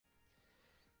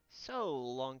So,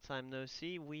 long time no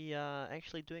see. We are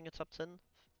actually doing a top 10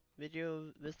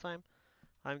 video this time.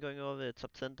 I'm going over the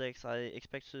top 10 decks I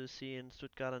expect to see in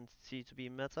Stuttgart and see to be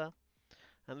meta.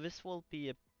 And this will be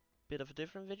a bit of a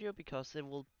different video because it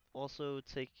will also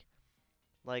take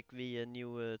like the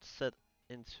new set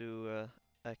into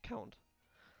account.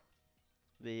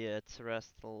 The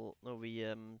terrestrial, no,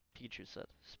 the Pikachu set,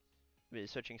 the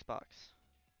Searching Sparks.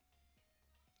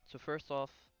 So first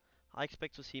off, I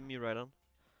expect to see Miraidon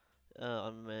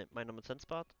on my number 10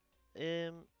 spot.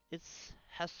 It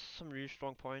has some really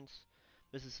strong points.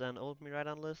 This is an old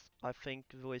Miraidon list. I think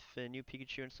with a new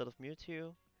Pikachu instead of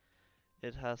Mewtwo,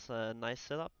 it has a nice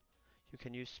setup. You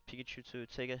can use Pikachu to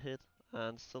take a hit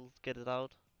and still get it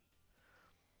out.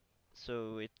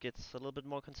 So it gets a little bit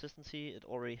more consistency. It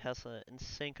already has an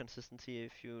insane consistency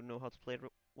if you know how to play it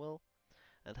well,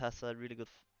 and has a really good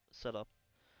setup.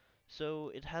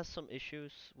 So it has some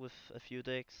issues with a few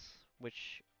decks,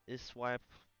 which is why I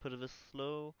put it this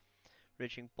low.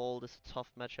 Raging Bolt is a tough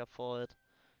matchup for it,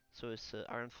 so is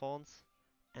Iron Thorns,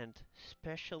 and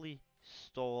especially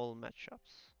stall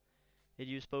matchups. It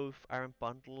uses both Iron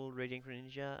Bundle, Radiant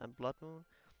Greninja, and Blood Moon.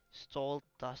 Stall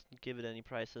doesn't give it any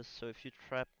prices, so if you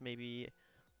trap maybe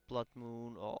Blood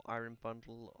Moon or Iron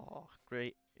Bundle or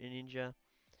Grey Ninja,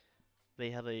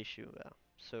 they have an issue there.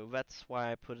 So that's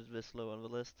why I put it this low on the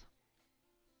list.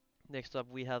 Next up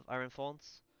we have Iron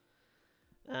Thorns,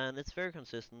 and it's very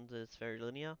consistent, it's very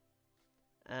linear,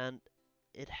 and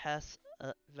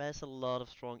there's a lot of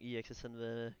strong EXs in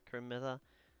the current meta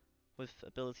with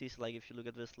abilities like if you look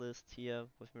at this list here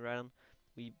with Miraidon,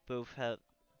 we both have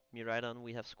Miraidon,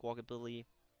 we have Squawk ability,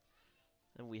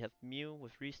 and we have Mew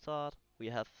with Restart, we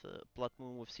have Blood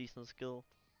Moon with Seasonal Skill,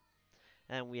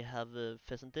 and we have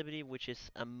Pheasantipity, which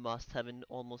is a must-have in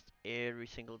almost every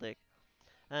single deck.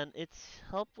 And it's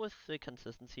helped with the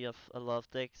consistency of a lot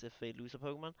of decks if they lose a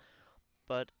Pokemon,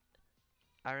 but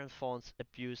Iron Thorns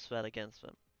abuse that against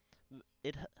them.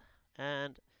 It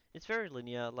and it's very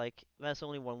linear. Like there's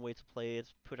only one way to play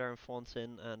it: put Iron Thorns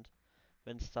in and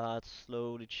then start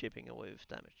slowly chipping away with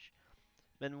damage.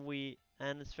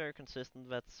 And it's very consistent.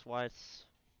 That's why it's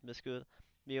this good.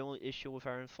 The only issue with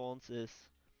Iron Thorns is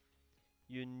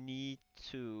you need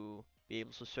to be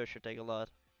able to search your deck a lot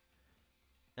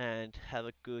and have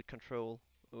a good control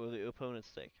over the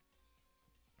opponent's deck.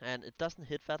 And it doesn't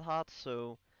hit that hard,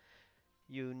 so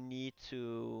you need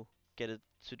to get it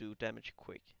to do damage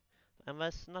quick. And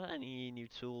there's not any new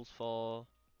tools for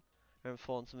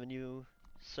Thorns in the new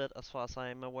set as far as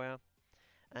I'm aware.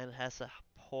 And it has a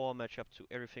poor matchup to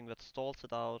everything that stalls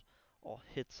it out or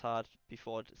hits hard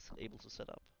before it is able to set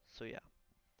up. So yeah.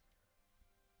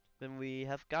 Then we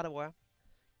have Gardevoir.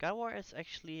 Gardevoir is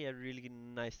actually a really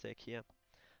nice deck here.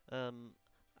 Um,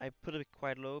 I put it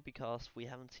quite low because we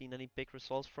haven't seen any big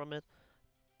results from it,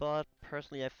 but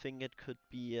personally I think it could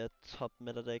be a top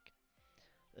meta deck.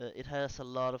 It has a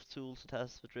lot of tools. It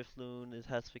has the Drifloon, it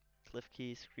has the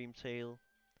Cliffkey, Screamtail,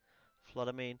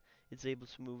 Fluttermane. It's able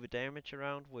to move the damage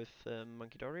around with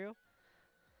Monkey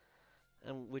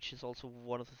and which is also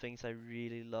one of the things I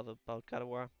really love about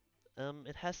Gardevoir.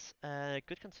 It has a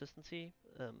good consistency.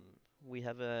 We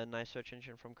have a nice search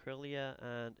engine from Kirlia,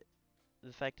 and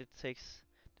the fact it takes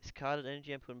discarded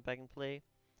energy and put it back in play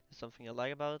is something I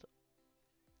like about it.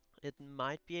 It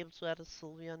might be able to add a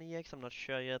Sylveon EX, I'm not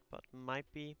sure yet, but might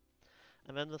be.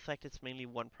 And then the fact it's mainly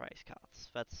one price cards,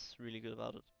 that's really good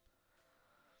about it.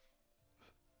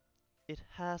 It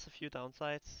has a few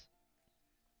downsides.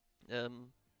 Um,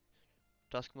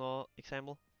 Dusknoir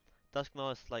example.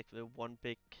 Dusknoir is like the one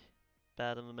big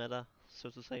bad in the meta,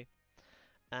 so to say.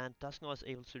 And Dusknoir is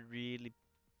able to really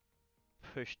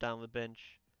push down the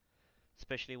bench.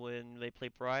 Especially when they play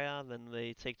Briar, then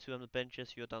they take two on the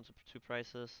benches, you're down to two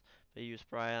prices. They use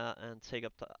Briar and take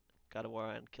up the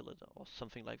Gardevoir and kill it, or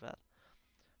something like that.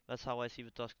 That's how I see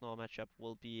the Dusknoir matchup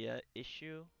will be an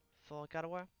issue for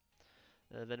Gardevoir.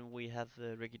 Then we have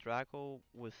Regidrago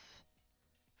with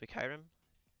the Kyurem,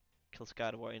 kills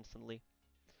Gardevoir instantly.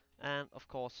 And of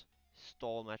course,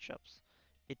 stall matchups.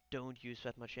 It don't use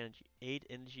that much energy. 8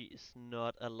 energy is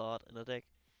not a lot in a deck.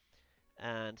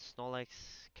 And Snorlax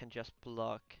can just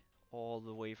block all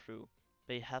the way through.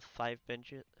 They have 5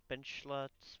 bench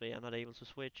slots, they are not able to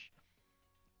switch.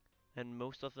 And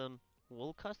most of them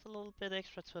will cost a little bit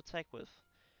extra to attack with.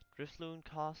 Drifloon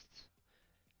costs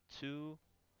 2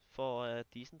 for a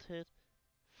decent hit,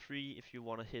 3 if you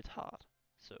want to hit hard.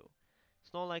 So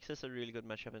Snorlax is a really good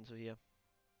matchup into here.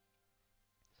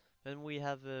 Then we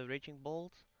have Raging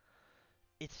Bolt.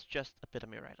 It's just a bit of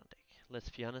Miraidon deck. Let's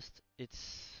be honest.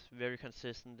 It's very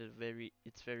consistent.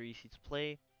 It's very easy to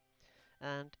play,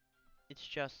 and it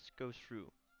just goes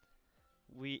through.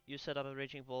 You set up a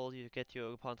Raging Ball, you get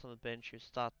your opponent on the bench, you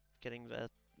start getting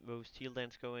those Teal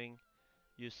Dance going,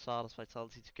 use Sarda's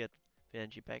Vitality to get the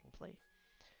energy back in play.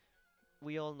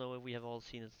 We all know it, we have all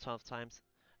seen it a ton of times,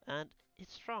 and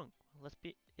it's strong.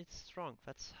 It's strong,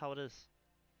 that's how it is.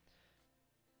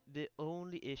 The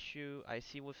only issue I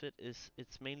see with it is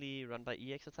it's mainly run by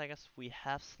EX attackers. We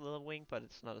have Slitherwing, but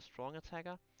it's not a strong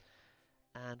attacker,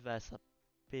 and there's a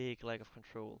big lack of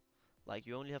control. Like,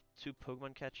 you only have 2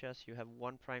 Pokemon catchers, you have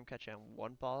 1 Prime catcher and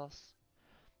 1 boss.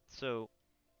 So,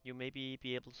 you maybe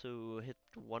be able to hit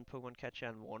 1 Pokemon catcher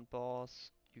and 1 boss.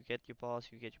 You get your boss,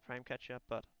 you get your Prime catcher,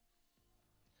 but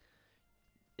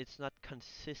it's not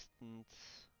consistent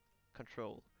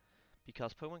control.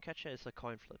 Because Pokemon catcher is a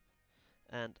coin flip,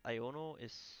 and Iono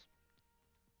is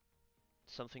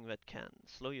something that can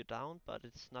slow you down, but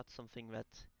it's not something that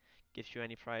gives you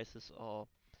any prizes or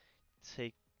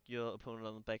take your opponent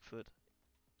on the back foot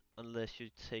unless you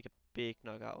take a big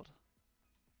knockout.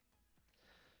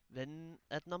 Then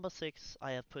at number 6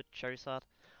 I have put Charizard.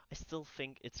 I still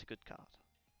think it's a good card,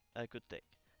 a good deck.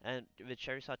 And the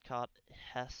Charizard card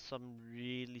has some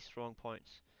really strong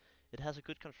points. It has a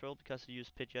good control because it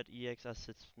uses Pidgeot EX as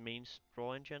its main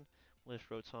draw engine, with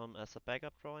Rotom as a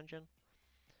backup draw engine.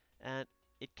 And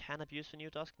it can abuse the new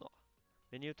Dusknoir.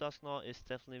 The new Dusknoir is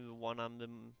definitely the one I'm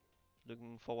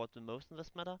looking forward to most in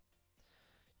this meta.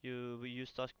 You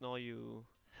use Dusknoir, you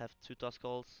have 2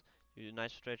 Duskulls, you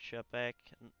Night Stretch your back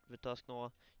with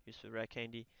Dusknoir, use the Rare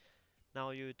Candy.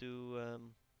 Now you do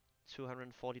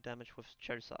 240 damage with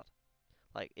Charizard.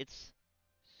 Like, it's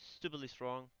stupidly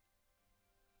strong.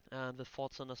 And with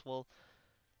Fortson as well.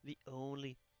 The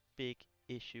only big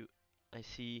issue I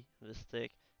see in this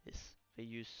deck is they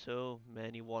use so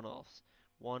many one-offs.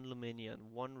 1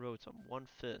 Luminion, 1 Rotom, 1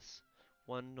 Fizz,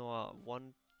 1 Noir,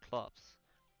 1 Clubs,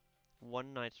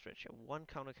 1 Night Stretcher, 1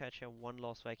 Counter Catcher, 1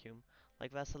 Lost Vacuum.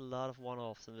 Like, there's a lot of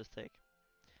one-offs in this deck.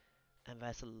 And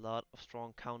there's a lot of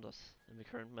strong counters in the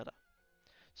current meta.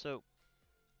 So,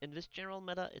 in this general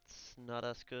meta, it's not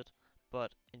as good,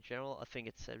 but in general, I think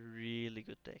it's a really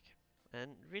good deck.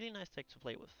 And really nice deck to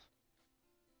play with.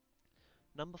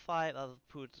 Number 5, I've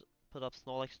put up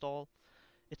Snorlax Stall.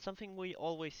 It's something we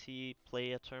always see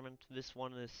play a tournament. This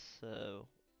one is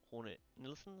Rune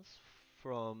Nielsen's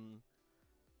from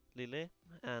Lille,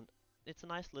 and it's a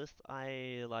nice list.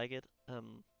 I like it.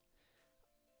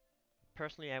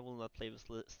 Personally, I will not play this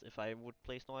list if I would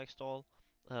play Snorlax Stall.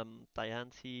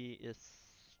 Diancie is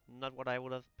not what I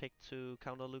would have picked to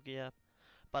counter Lugia,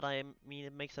 but I mean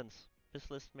it makes sense.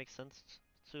 This list makes sense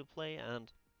to play,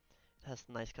 and it has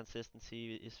nice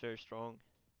consistency. It's very strong.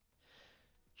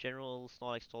 General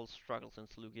Snorlax Stall struggles in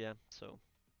Lugia, so.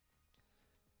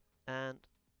 And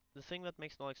the thing that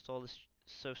makes Snorlax Stall is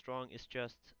so strong is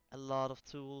just a lot of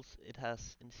tools. It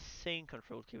has insane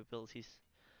control capabilities,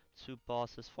 2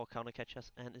 bosses, 4 counter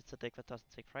catchers, and it's a deck that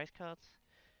doesn't take prize cards.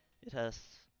 It has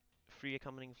 3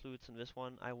 accompanying flutes in this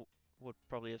one. I would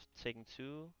probably have taken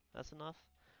 2 as enough.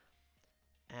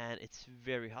 And it's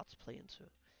very hard to play into.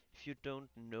 If you don't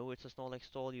know it's a Snorlax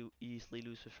Stall, you easily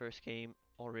lose the first game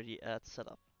already at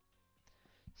setup.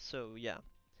 So yeah,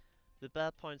 the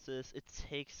bad points is it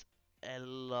takes a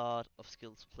lot of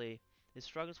skill to play. It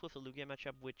struggles with the Lugia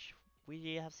matchup, which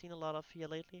we have seen a lot of here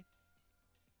lately.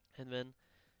 And then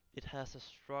it has a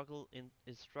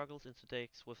it struggles into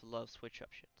decks with a lot of switch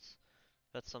options.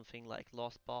 That's something like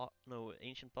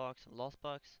Ancient Box and Lost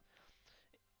Box.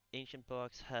 Ancient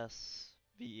Box has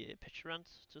the Peturant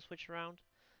to switch around.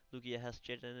 Lugia has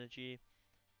Jet Energy,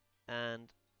 and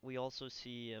we also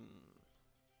see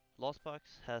Lost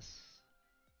Box has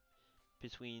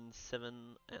between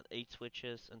 7 and 8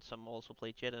 switches, and some also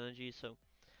play Jet Energy, so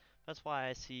that's why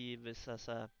I see this as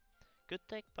a good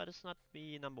deck, but it's not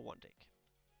the number 1 deck.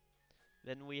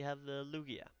 Then we have the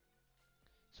Lugia.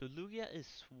 So Lugia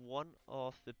is one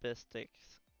of the best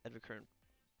decks at the current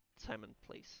time and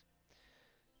place.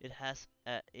 It has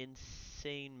an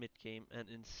insane mid game and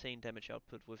insane damage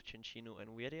output with Chinchino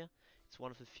and Weirdia. It's one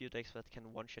of the few decks that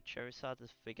can one-shot Charizard if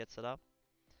they get set up.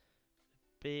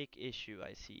 Big issue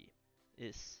I see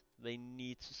is they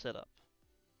need to set up.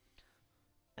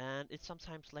 And it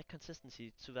sometimes lack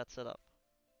consistency to that setup.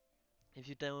 If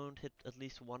you don't hit at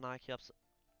least 1 Archeops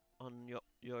on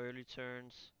your early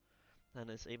turns and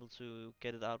is able to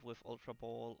get it out with Ultra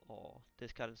Ball or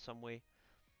discard in some way,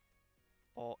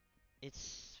 or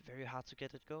it's very hard to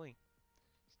get it going.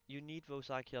 You need those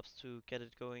Archeops to get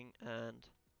it going, and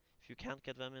if you can't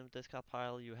get them in the discard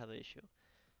pile, you have an issue.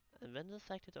 And then the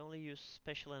fact it only uses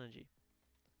Special Energy.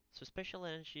 So Special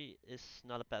Energy is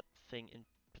not a bad thing in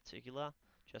particular,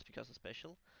 just because it's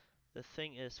special. The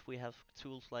thing is, we have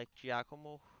tools like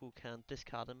Giacomo who can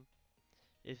discard him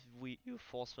If you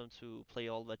force them to play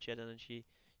all that jet energy,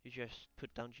 you just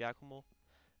put down Giacomo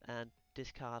and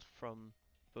discard from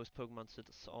both Pokemon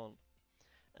sits on.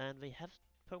 And we have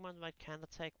Pokemon that can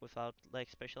attack without like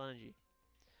special energy.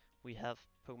 We have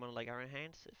Pokemon like Iron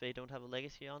Hands, if they don't have a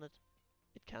legacy on it,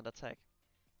 it can't attack.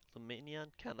 Luminion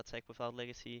can attack without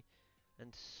legacy,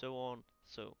 and so on.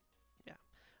 So, yeah.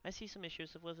 I see some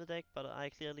issues with the deck, but I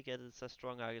clearly get it's a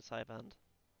strong archetype and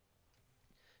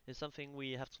it's something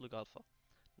we have to look out for.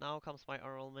 Now comes my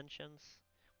honorable mentions.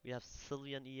 We have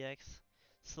Sylveon EX.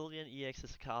 Sylveon EX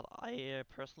is a card I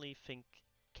personally think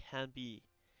can be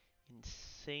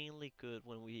insanely good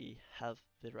when we have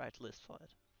the right list for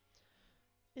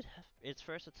it. Its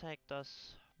first attack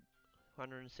does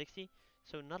 160,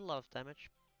 so not a lot of damage,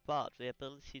 but the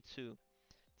ability to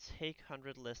take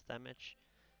 100 less damage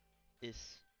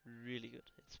is really good.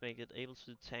 It's make it able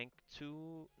to tank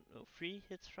 3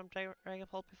 hits from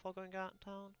Dragapult before going down.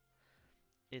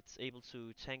 It's able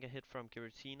to tank a hit from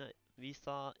Giratina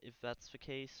V-Star if that's the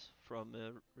case from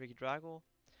Ricky Drago.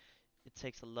 It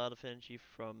takes a lot of energy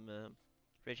from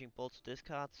Raging Bolt to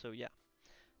discard, so yeah.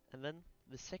 And then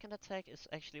the second attack is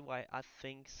actually why I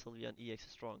think Sylveon EX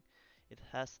is strong. It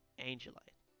has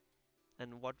Angelite.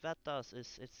 And what that does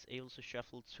is it's able to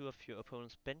shuffle 2 of your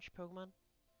opponent's bench Pokemon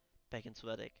back into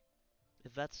that deck.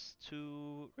 If that's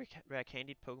 2 rare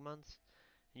candy Pokemons,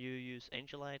 you use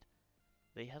Angelite,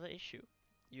 they have an issue.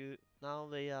 Now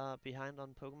they are behind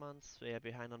on Pokemons, they are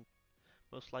behind on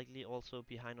most likely also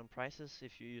behind on prices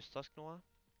if you use Dusknoir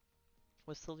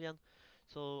with Sylveon.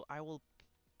 So I will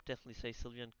definitely say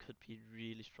Sylveon could be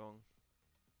really strong.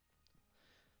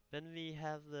 Then we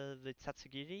have the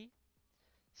Tatsugiri.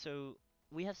 So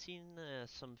we have seen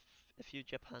a few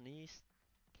Japanese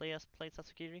players play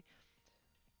Tatsugiri,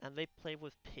 and they play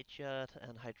with Pidgeot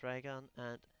and Hydreigon,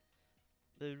 and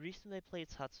the reason they play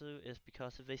Tatsu is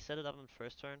because if they set it up on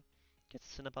first turn, get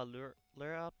Cinnabar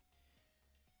lure up,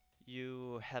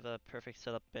 you have a perfect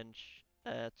setup bench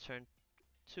turn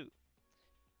 2,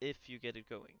 if you get it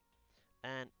going.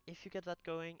 And if you get that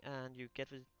going and you get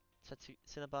the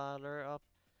Cinnabar lure up,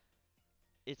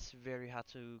 it's very hard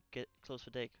to get close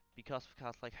the deck because of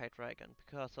cards like Hydreigon,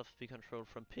 because of the control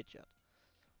from Pidgeot.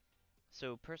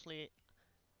 So personally,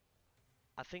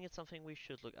 I think it's something we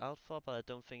should look out for, but I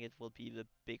don't think it will be the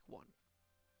big one.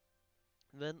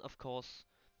 Then, of course,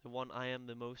 the one I am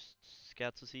the most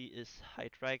scared to see is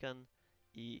Hydreigon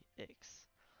EX.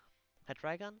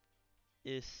 Hydreigon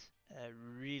is a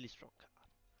really strong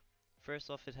card. First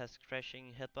off, it has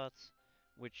Crashing Headbutts,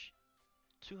 which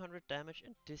 200 damage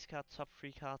and discard top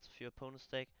 3 cards of your opponent's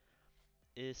deck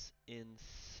is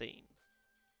insane.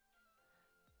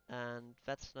 And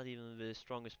that's not even the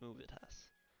strongest move it has.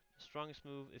 The strongest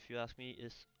move, if you ask me,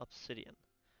 is Obsidian.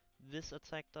 This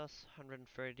attack does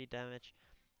 130 damage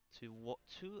to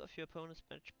 2 of your opponent's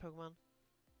bench Pokemon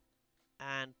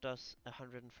and does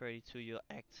 130 to your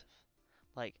active.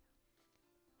 Like,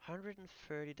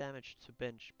 130 damage to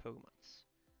bench Pokemons.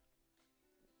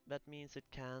 That means it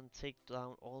can take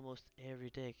down almost every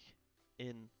deck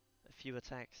in a few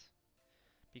attacks.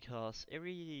 Because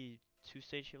every 2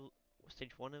 stage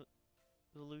 1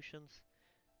 evolutions,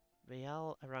 they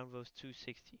are around those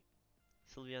 260.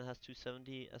 Sylveon has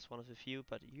 270 as one of the few,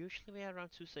 but usually they are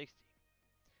around 260.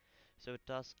 So it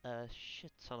does a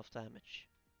shit ton of damage.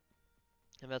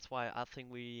 And that's why I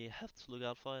think we have to look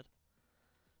out for it.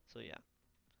 So yeah.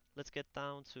 Let's get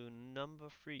down to number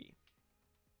 3.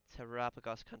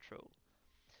 Terrapagos Control.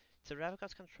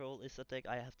 Terrapagos Control is a deck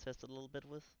I have tested a little bit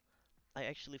with. I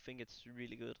actually think it's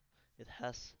really good. It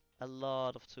has a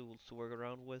lot of tools to work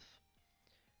around with.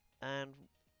 And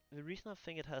the reason I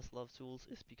think it has a lot of tools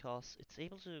is because it's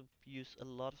able to use a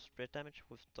lot of spread damage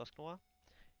with Dusknoir.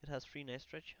 It has 3 Night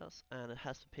Stretchers and it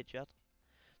has the Pidgeot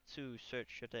to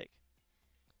search your deck.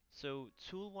 So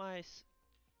tool-wise,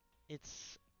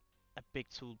 it's a big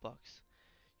toolbox.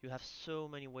 You have so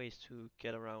many ways to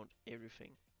get around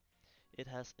everything. It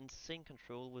has insane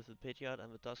control with the Pidgeot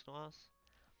and the Dusknoirs,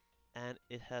 and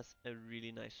it has a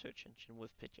really nice search engine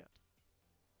with Pidgeot.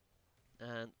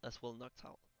 And as well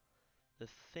Noctowl. The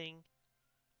thing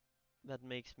that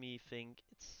makes me think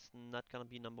it's not gonna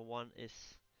be number 1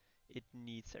 is it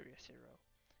needs Area Zero.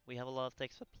 We have a lot of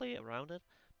decks that play around it,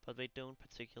 but they don't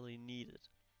particularly need it.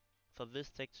 For this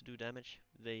deck to do damage,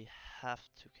 they have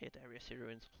to get Area Zero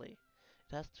into play.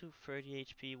 It has 230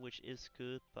 HP, which is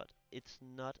good, but it's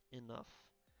not enough.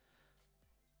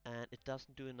 And it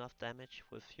doesn't do enough damage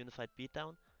with Unified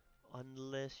Beatdown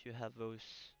unless you have those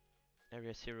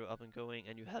Area Zero up and going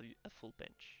and you have a full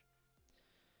bench.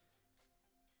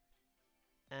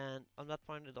 And on that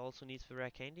point, it also needs the rare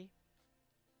candy.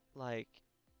 Like,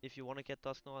 if you want to get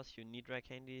Dusknoirs, you need rare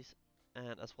candies,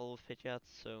 and as well with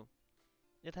Pidgeots, so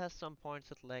it has some points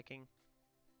that lacking.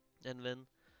 And then,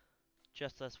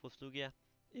 just as with Lugia,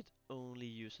 it only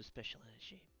uses special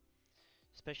energy.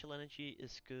 Special energy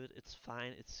is good, it's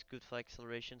fine, it's good for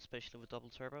acceleration, especially with double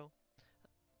turbo.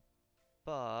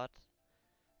 But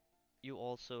you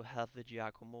also have the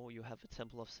Giacomo, you have the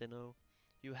Temple of Sinnoh,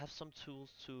 you have some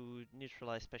tools to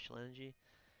neutralize special energy,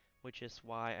 which is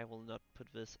why I will not put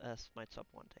this as my top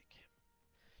 1 deck.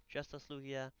 Just as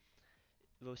Lugia,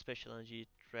 though special energy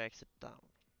drags it down.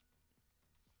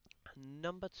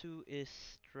 Number 2 is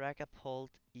Dragapult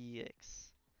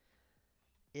EX.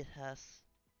 It has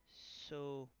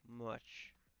so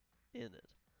much in it.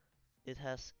 It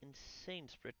has insane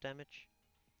spread damage.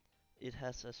 It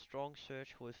has a strong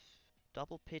search with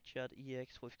double Pidgeot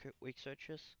EX with quick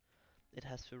searches. It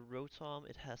has the Rotom,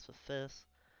 it has the Fizz.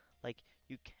 Like,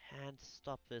 you can't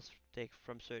stop this deck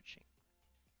from searching.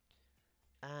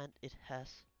 And it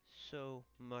has so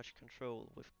much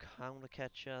control with counter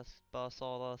catchers, boss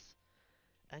orders,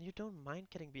 and you don't mind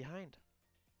getting behind.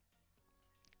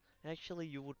 Actually,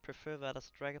 you would prefer that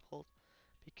as Dragapult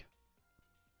bec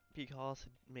because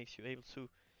it makes you able to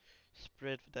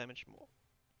spread the damage more.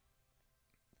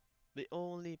 The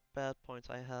only bad points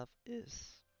I have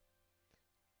is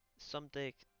some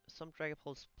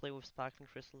Dragapults play with Sparkling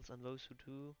Crystals, and those who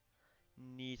do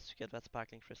needs to get that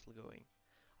Sparkling Crystal going.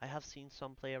 I have seen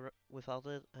some play without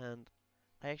it, and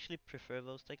I actually prefer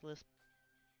those deck lists,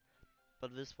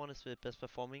 but this one is the best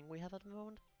performing we have at the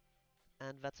moment,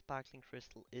 and that Sparkling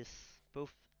Crystal is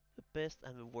both the best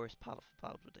and the worst part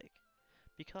about the deck,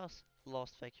 because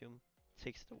Lost Vacuum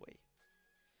takes it away.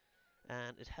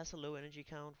 And it has a low energy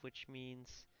count, which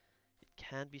means it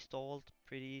can be stalled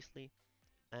pretty easily,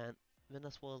 and then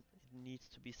as well, it needs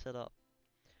to be set up.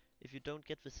 If you don't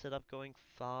get the setup going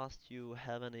fast, you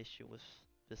have an issue with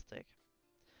this deck.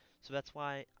 So that's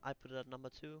why I put it at number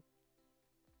 2.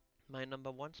 My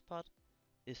number 1 spot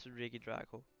is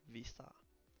Regidrago V-Star.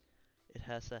 It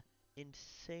has a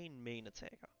insane main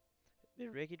attacker. The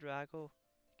Regidrago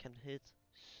can hit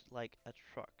like a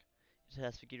truck. It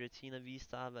has the Giratina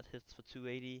V-Star that hits for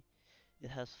 280. It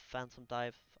has Phantom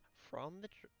Dive from the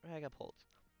Dragapult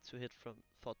to hit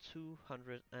for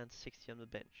 260 on the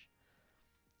bench,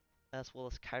 as well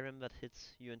as Kyurem that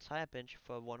hits your entire bench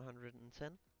for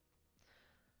 110.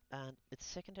 And its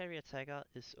secondary attacker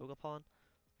is Ogerpon,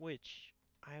 which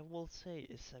I will say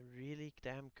is a really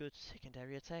damn good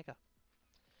secondary attacker.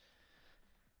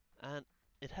 And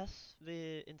it has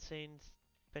the insane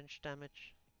bench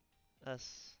damage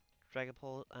as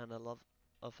Dragapult and a lot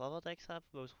of other decks have,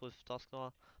 both with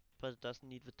Dusknoir, but it doesn't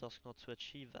need the Dusknoir to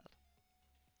achieve that.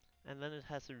 And then it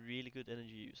has a really good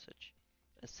energy usage.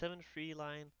 A 7-3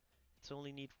 line, it's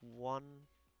only need 1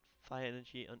 fire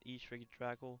energy on each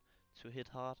Regidrago to hit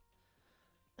hard,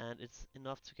 and it's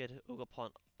enough to get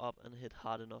Ogerpon up and hit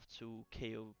hard enough to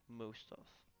KO most stuff.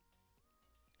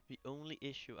 The only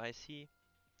issue I see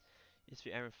is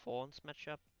the Aaron Thorns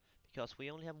matchup, because we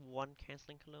only have 1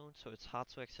 cancelling cologne, so it's hard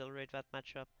to accelerate that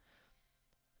matchup,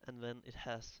 and then it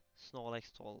has Snorlax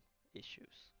stall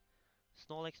issues.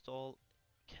 Snorlax stall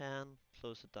can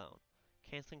close it down.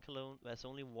 Cancelling cologne, there's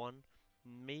only 1,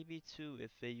 maybe 2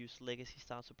 if they use Legacy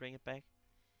Star to bring it back,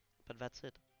 but that's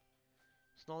it.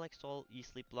 Snorlax stall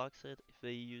easily blocks it. If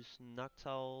they use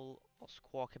Noctowl or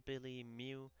Squawkabilly,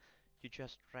 Mew, you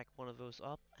just drag one of those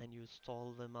up and you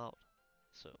stall them out.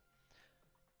 So,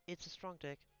 it's a strong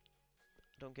deck,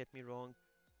 don't get me wrong,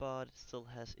 but it still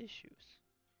has issues.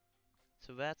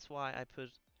 So that's why I put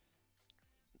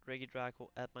Regidrago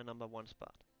at my number 1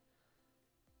 spot.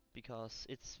 Because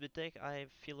it's the deck I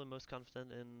feel the most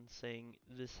confident in saying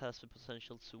this has the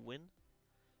potential to win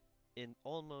in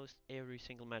almost every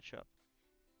single matchup,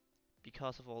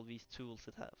 because of all these tools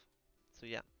it have. So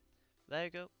yeah, there you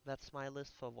go. That's my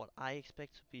list for what I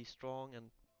expect to be strong and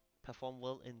perform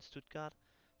well in Stuttgart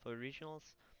for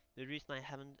regionals. The reason I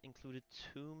haven't included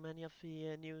too many of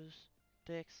the news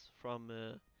decks from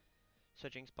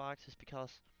Surging Sparks is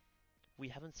because we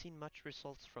haven't seen much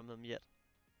results from them yet.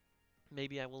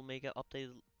 Maybe I will make an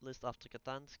updated list after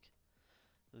Gdansk,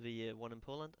 the one in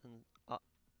Poland, and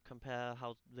compare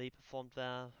how they performed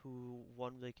there, who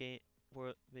won the game,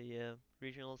 were the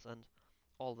regionals, and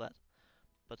all that.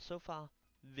 But so far,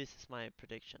 this is my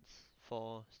predictions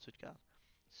for Stuttgart.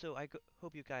 So I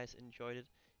hope you guys enjoyed it.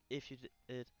 If you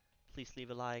did, please leave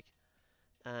a like.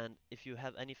 And if you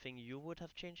have anything you would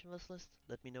have changed in this list,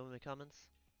 let me know in the comments.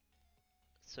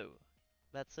 So,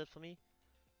 that's it for me.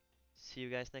 See you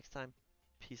guys next time.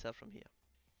 Peace out from here.